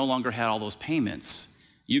if you no longer had all those payments?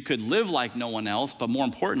 You could live like no one else, but more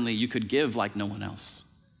importantly, you could give like no one else.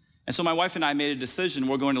 And so my wife and I made a decision.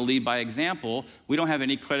 We're going to lead by example. We don't have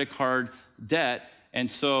any credit card debt. And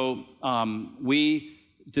so we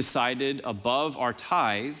decided above our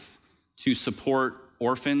tithe to support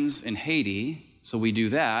orphans in Haiti. So we do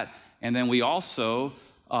that. And then we also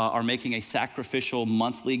are making a sacrificial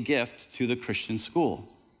monthly gift to the Christian school.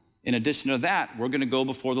 In addition to that, we're going to go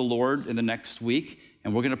before the Lord in the next week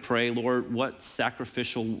and we're going to pray, Lord, what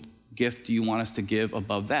sacrificial gift do you want us to give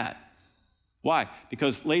above that? Why?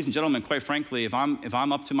 Because, ladies and gentlemen, quite frankly, if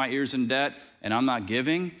I'm up to my ears in debt and I'm not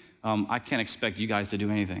giving, I can't expect you guys to do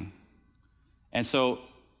anything. And so,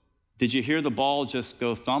 did you hear the ball just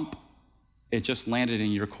go thump? It just landed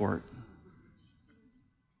in your court.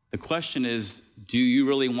 The question is, do you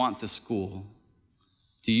really want the school?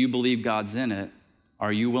 Do you believe God's in it?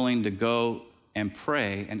 Are you willing to go and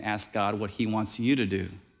pray and ask God what he wants you to do?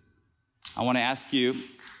 I want to ask you,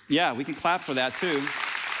 yeah, we can clap for that too.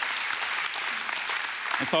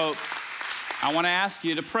 And so I want to ask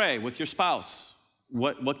you to pray with your spouse.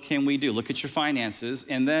 What can we do? Look at your finances.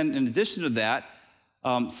 And then in addition to that,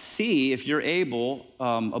 see if you're able,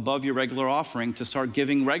 above your regular offering, to start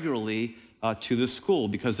giving regularly to the school,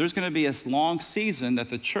 because there's going to be a long season that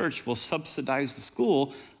the church will subsidize the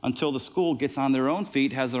school until the school gets on their own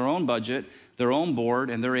feet, has their own budget, their own board,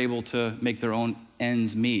 and they're able to make their own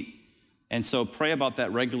ends meet. And so pray about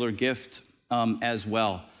that regular gift as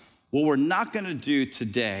well. What we're not going to do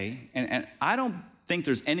today, and I don't think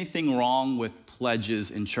there's anything wrong with pledges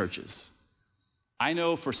in churches. I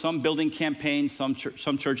know for some building campaigns, some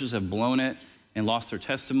churches have blown it and lost their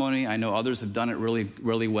testimony. I know others have done it really,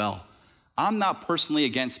 really well. I'm not personally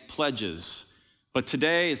against pledges, but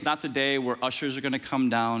today is not the day where ushers are going to come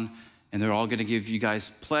down and they're all going to give you guys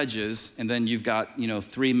pledges, and then you've got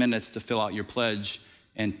 3 minutes to fill out your pledge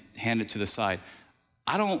and hand it to the side.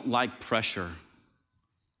 I don't like pressure,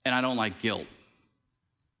 and I don't like guilt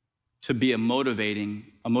to be a motivating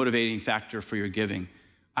factor for your giving.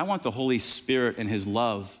 I want the Holy Spirit and his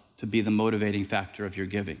love to be the motivating factor of your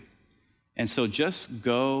giving. And so just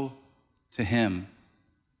go to him.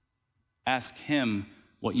 Ask him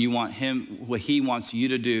what he wants you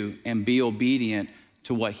to do, and be obedient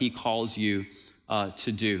to what he calls you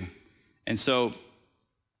to do. And so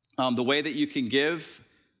the way that you can give,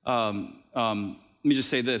 let me just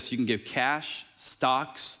say this: you can give cash,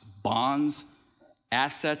 stocks, bonds,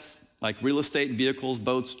 assets like real estate, vehicles,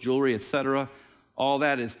 boats, jewelry, etc. All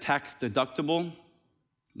that is tax deductible.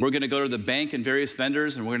 We're going to go to the bank and various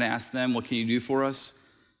vendors, and we're going to ask them, what can you do for us?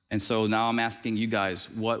 And so now I'm asking you guys,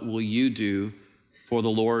 what will you do for the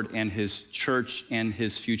Lord and his church and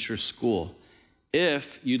his future school?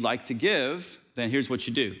 If you'd like to give, then here's what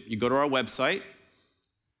you do. You go to our website,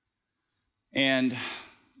 and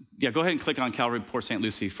go ahead and click on Calvary Port St.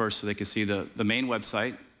 Lucie first so they can see the main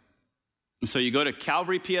website. And so you go to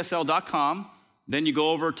calvarypsl.com, then you go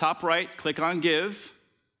over top right, click on give,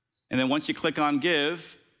 and then once you click on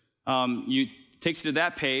give, it takes you to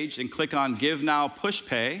that page, and click on Give Now Push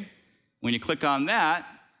Pay. When you click on that,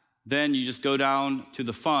 then you just go down to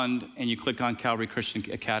the fund and you click on Calvary Christian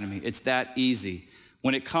Academy. It's that easy.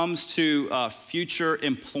 When it comes to future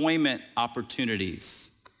employment opportunities,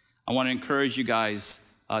 I want to encourage you guys,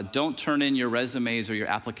 don't turn in your resumes or your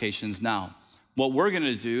applications now. What we're going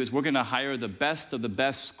to do is we're going to hire the best of the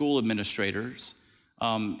best school administrators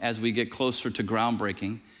as we get closer to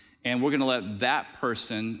groundbreaking, and we're going to let that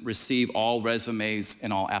person receive all resumes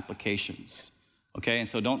and all applications. Okay, and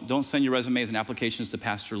so don't send your resumes and applications to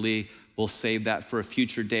Pastor Lee. We'll save that for a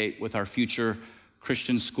future date with our future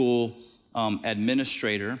Christian school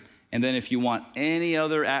administrator. And then if you want any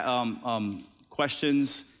other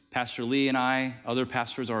questions, Pastor Lee and other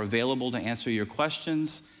pastors are available to answer your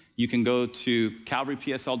questions. You can go to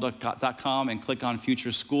calvarypsl.com and click on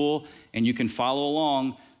Future School, and you can follow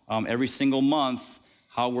along every single month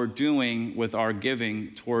how we're doing with our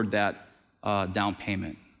giving toward that down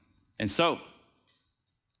payment. And so,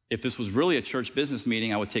 if this was really a church business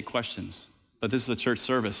meeting, I would take questions. But this is a church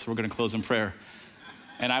service. We're going to close in prayer.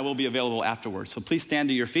 And I will be available afterwards. So please stand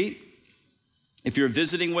to your feet. If you're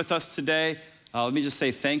visiting with us today, let me just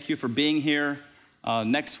say thank you for being here.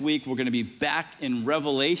 Next week, we're going to be back in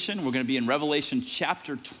Revelation. We're going to be in Revelation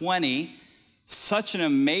chapter 20. Such an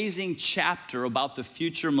amazing chapter about the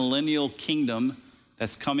future millennial kingdom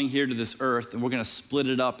that's coming here to this earth. And we're going to split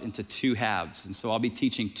it up into two halves. And so I'll be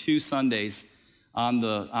teaching 2 Sundays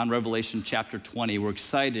on Revelation chapter 20. We're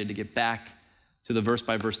excited to get back to the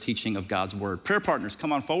verse-by-verse teaching of God's word. Prayer partners,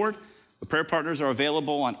 come on forward. The prayer partners are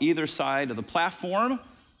available on either side of the platform.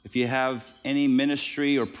 If you have any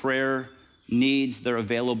ministry or prayer needs, they're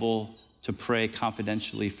available to pray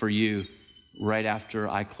confidentially for you right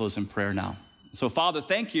after I close in prayer now. So, Father,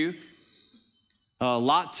 thank you. A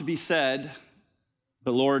lot to be said,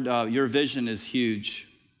 but Lord, your vision is huge,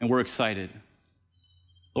 and we're excited.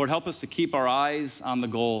 Lord, help us to keep our eyes on the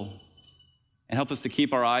goal, and help us to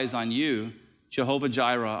keep our eyes on you, Jehovah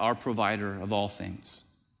Jireh, our provider of all things.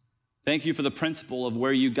 Thank you for the principle of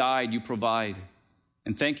where you guide, you provide.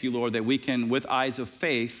 And thank you, Lord, that we can, with eyes of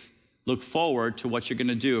faith, look forward to what you're going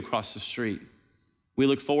to do across the street. We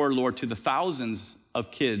look forward, Lord, to the thousands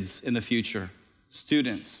of kids in the future,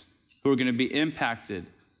 students who are going to be impacted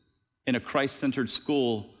in a Christ-centered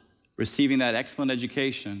school, receiving that excellent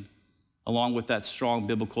education along with that strong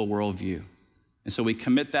biblical worldview. And so we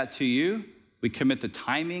commit that to you. We commit the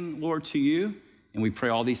timing, Lord, to you. And we pray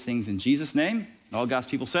all these things in Jesus' name. And all God's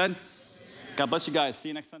people said, God bless you guys. See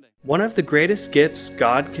you next Sunday. One of the greatest gifts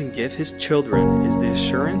God can give his children is the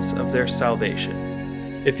assurance of their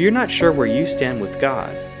salvation. If you're not sure where you stand with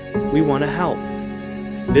God, we want to help.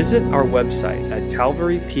 Visit our website at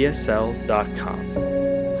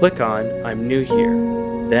calvarypsl.com. Click on I'm New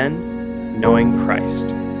Here, then Knowing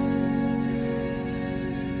Christ.